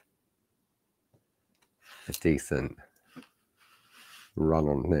getting a decent run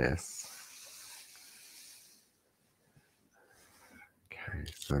on this. Okay,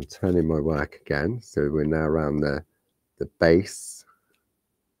 so I'm turning my work again. So we're now around the base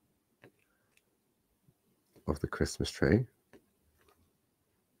of the Christmas tree.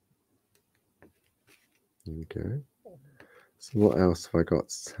 There we go. So what else have I got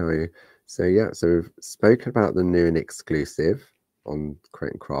to tell you? So yeah, so we've spoken about the new and exclusive on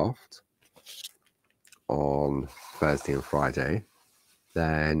Create and Craft on Thursday and Friday.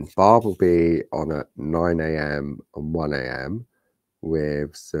 Then Barb will be on at 9 AM and 1 AM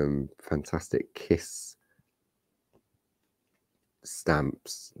with some fantastic Kiss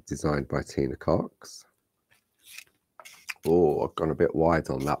stamps designed by Tina Cox. Oh, I've gone a bit wide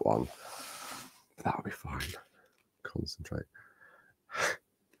on that one. That'll be fine. Concentrate.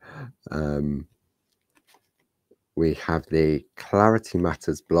 We have the Clarity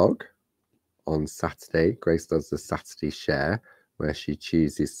Matters blog on Saturday. Grace does the Saturday share where she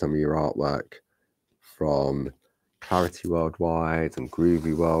chooses some of your artwork from Clarity Worldwide and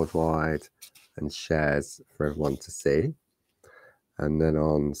Groovi Worldwide and shares for everyone to see. And then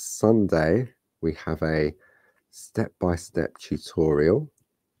on Sunday, we have a step-by-step tutorial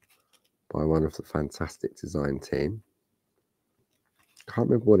by one of the fantastic design team. Can't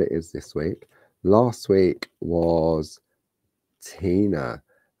remember what it is this week. Last week was Tina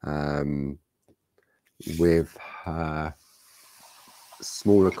with her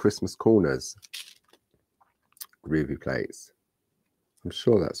smaller Christmas corners. Groovi plates. I'm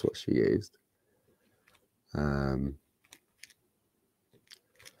sure that's what she used. And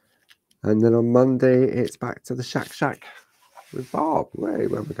then on Monday, it's back to the shack with Bob. Wait,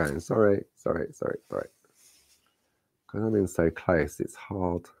 where am I going? Sorry. Because I'm in so close, it's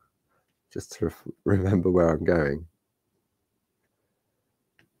hard just to remember where I'm going.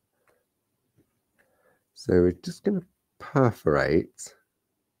 So we're just going to perforate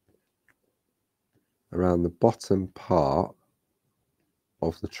around the bottom part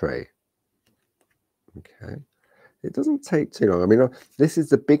of the tree. Okay. It doesn't take too long. I mean, this is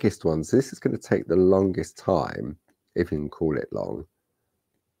the biggest one, so this is going to take the longest time, if you can call it long,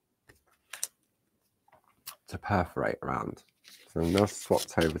 to perforate around. So I'm now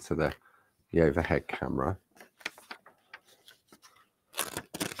swapped over to the overhead camera.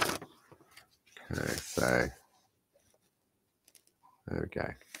 Okay, so there we go.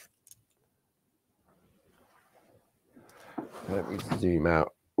 Let me zoom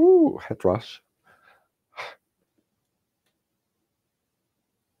out. Ooh, head rush.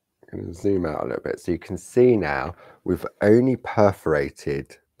 I'm going to zoom out a little bit so you can see now we've only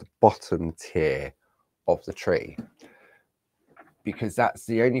perforated the bottom tier of the tree, because that's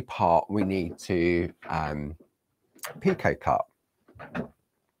the only part we need to pico cut.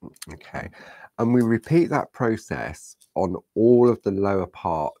 Okay, and we repeat that process on all of the lower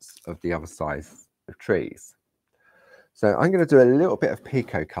parts of the other sides of trees. So I'm going to do a little bit of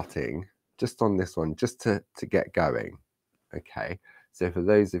pico cutting just on this one, just to get going. Okay, so for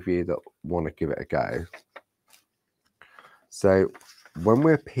those of you that want to give it a go. So when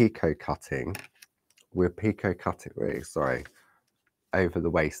we're pico cutting, over the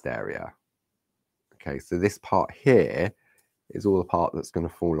waist area. Okay, so this part here is all the part that's going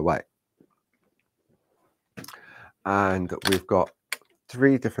to fall away. And we've got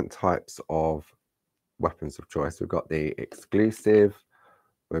 3 different types of weapons of choice. We've got the exclusive,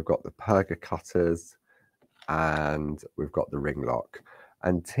 we've got the perga cutters, and we've got the ring lock.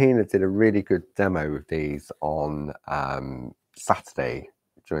 And Tina did a really good demo of these on Saturday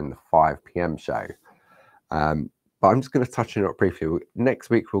during the 5 p.m. show. But I'm just going to touch on it briefly. Next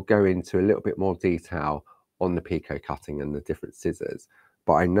week, we'll go into a little bit more detail on the pico cutting and the different scissors.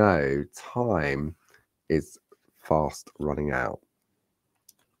 But I know time is fast running out.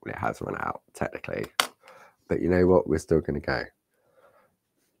 Well, it has run out, technically. But you know what? We're still going to go.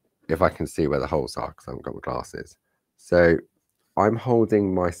 If I can see where the holes are, because I haven't got my glasses. So I'm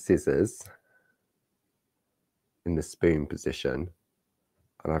holding my scissors in the spoon position.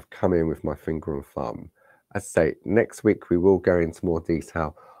 And I've come in with my finger and thumb. As I say, next week we will go into more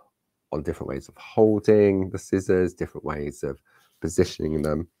detail on different ways of holding the scissors, different ways of positioning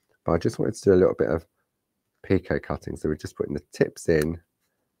them. But I just wanted to do a little bit of pico cutting. So we're just putting the tips in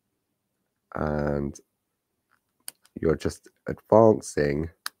and you're just advancing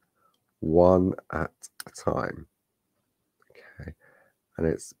one at a time. Okay, and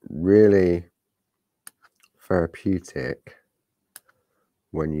it's really therapeutic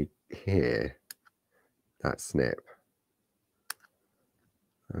when you hear that snip.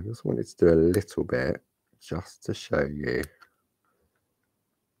 I just wanted to do a little bit just to show you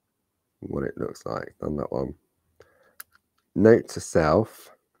what it looks like. Done that one. Note to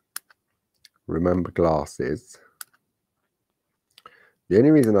self, remember glasses. The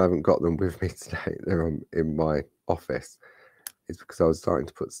only reason I haven't got them with me today, they're in my office, is because I was starting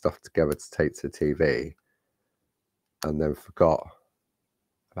to put stuff together to take to the TV and then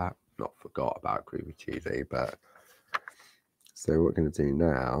not forgot about Groovi Tuesday, but so what we're going to do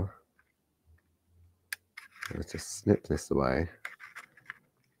now, let's just snip this away,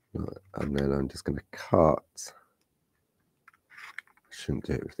 and then I'm just going to cut. I shouldn't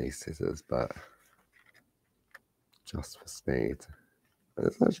do it with these scissors, but just for speed. And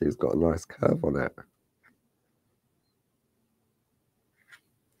it's got a nice curve on it.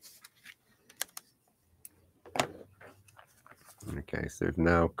 Okay, so we've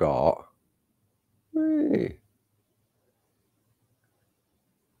now got, hey.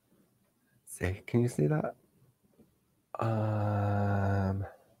 See, can you see that?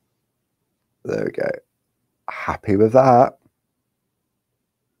 There we go. Happy with that.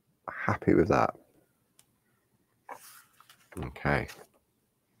 Happy with that. Okay.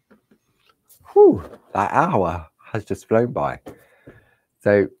 Whew, that hour has just flown by.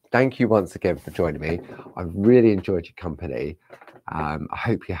 So thank you once again for joining me. I've really enjoyed your company. I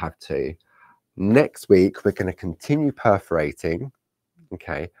hope you have too. Next week, we're going to continue perforating.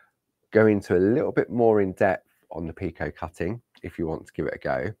 Okay. Go into a little bit more in depth on the pico cutting if you want to give it a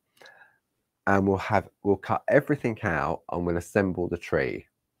go. and we'll cut everything out and we'll assemble the tree.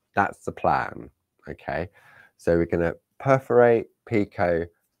 That's the plan. Okay, so we're going to perforate, picot,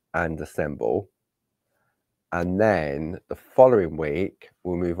 and assemble, and then the following week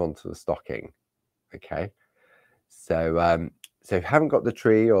we'll move on to the stocking. Okay, so so if you haven't got the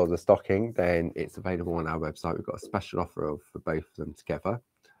tree or the stocking, then it's available on our website. We've got a special offer for both of them together.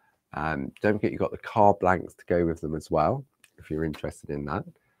 Don't forget you've got the card blanks to go with them as well, if you're interested in that.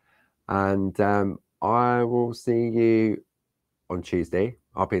 And I will see you on Tuesday.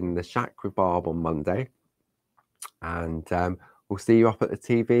 I'll be in the shack with Barb on Monday. And we'll see you up at the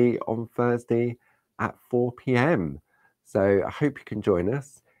TV on Thursday at 4 p.m. So I hope you can join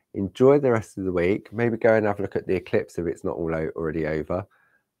us. Enjoy the rest of the week. Maybe go and have a look at the eclipse if it's not already over.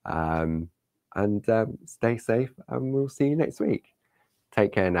 And stay safe, and we'll see you next week.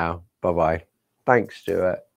 Take care now. Bye-bye. Thanks, Stuart.